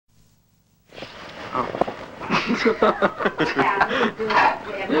Oh,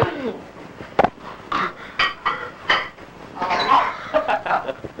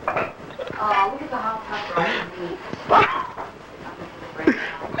 look at the hot pepper on the meat.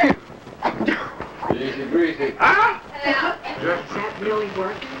 Greasy, greasy. Is that really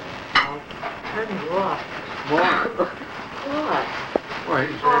working? Oh, turn it off. What? What? What?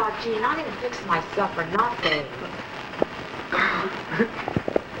 Oh, Gene, I'm gonna fix myself for nothing.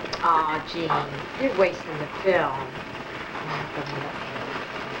 Oh, Gene, you're wasting the film.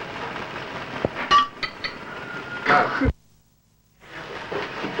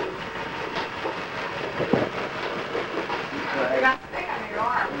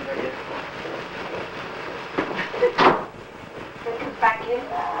 Back in.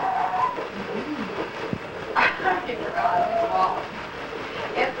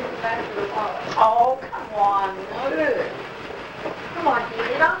 Oh, come on. Come on, Dee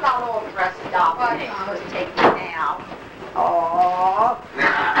Dee. I'm not all dressed up. You're supposed to take me now. Oh.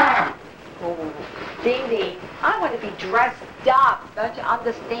 Oh. Dee Dee, I want to be dressed up. Don't you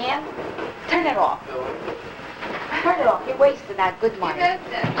understand? Turn it off. Turn it off. You're wasting that good money.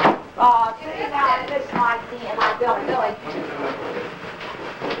 Oh, see, now I miss my tea and I don't really.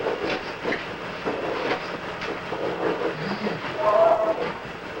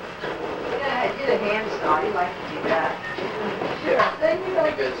 Yeah, do the hand style. You like to do that. Sure. Then you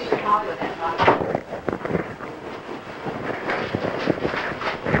like to do the compliment, huh?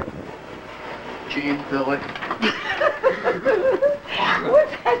 Gene, Billy.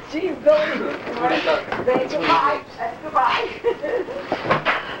 What's that, Gene, Billy? What are you talking? Say goodbye. That's goodbye.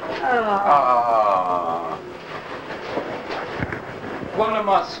 One of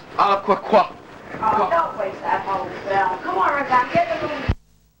us. À quoi quoi? Oh, don't waste that whole film. Come on, Rebecca, get the room.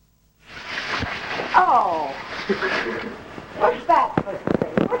 Oh. What's that supposed to be?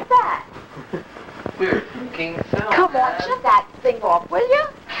 What's that? We're King Phil. Come on, shut that thing off, will you?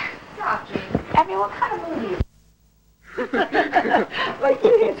 Stop, Gene. I mean, what kind of movie is it? Like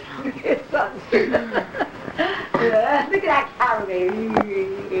his son's. Look at that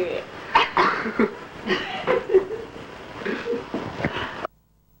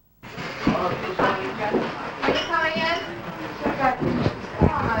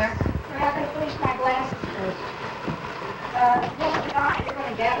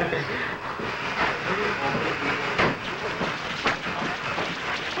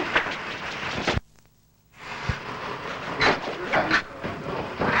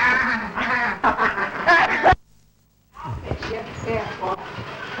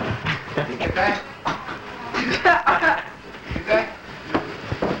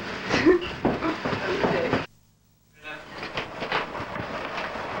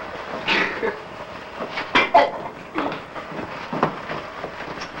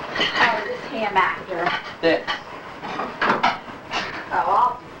camera. This. Oh,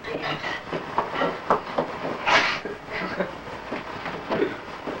 I'll do James.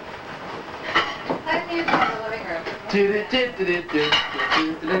 Let's use it in the living room.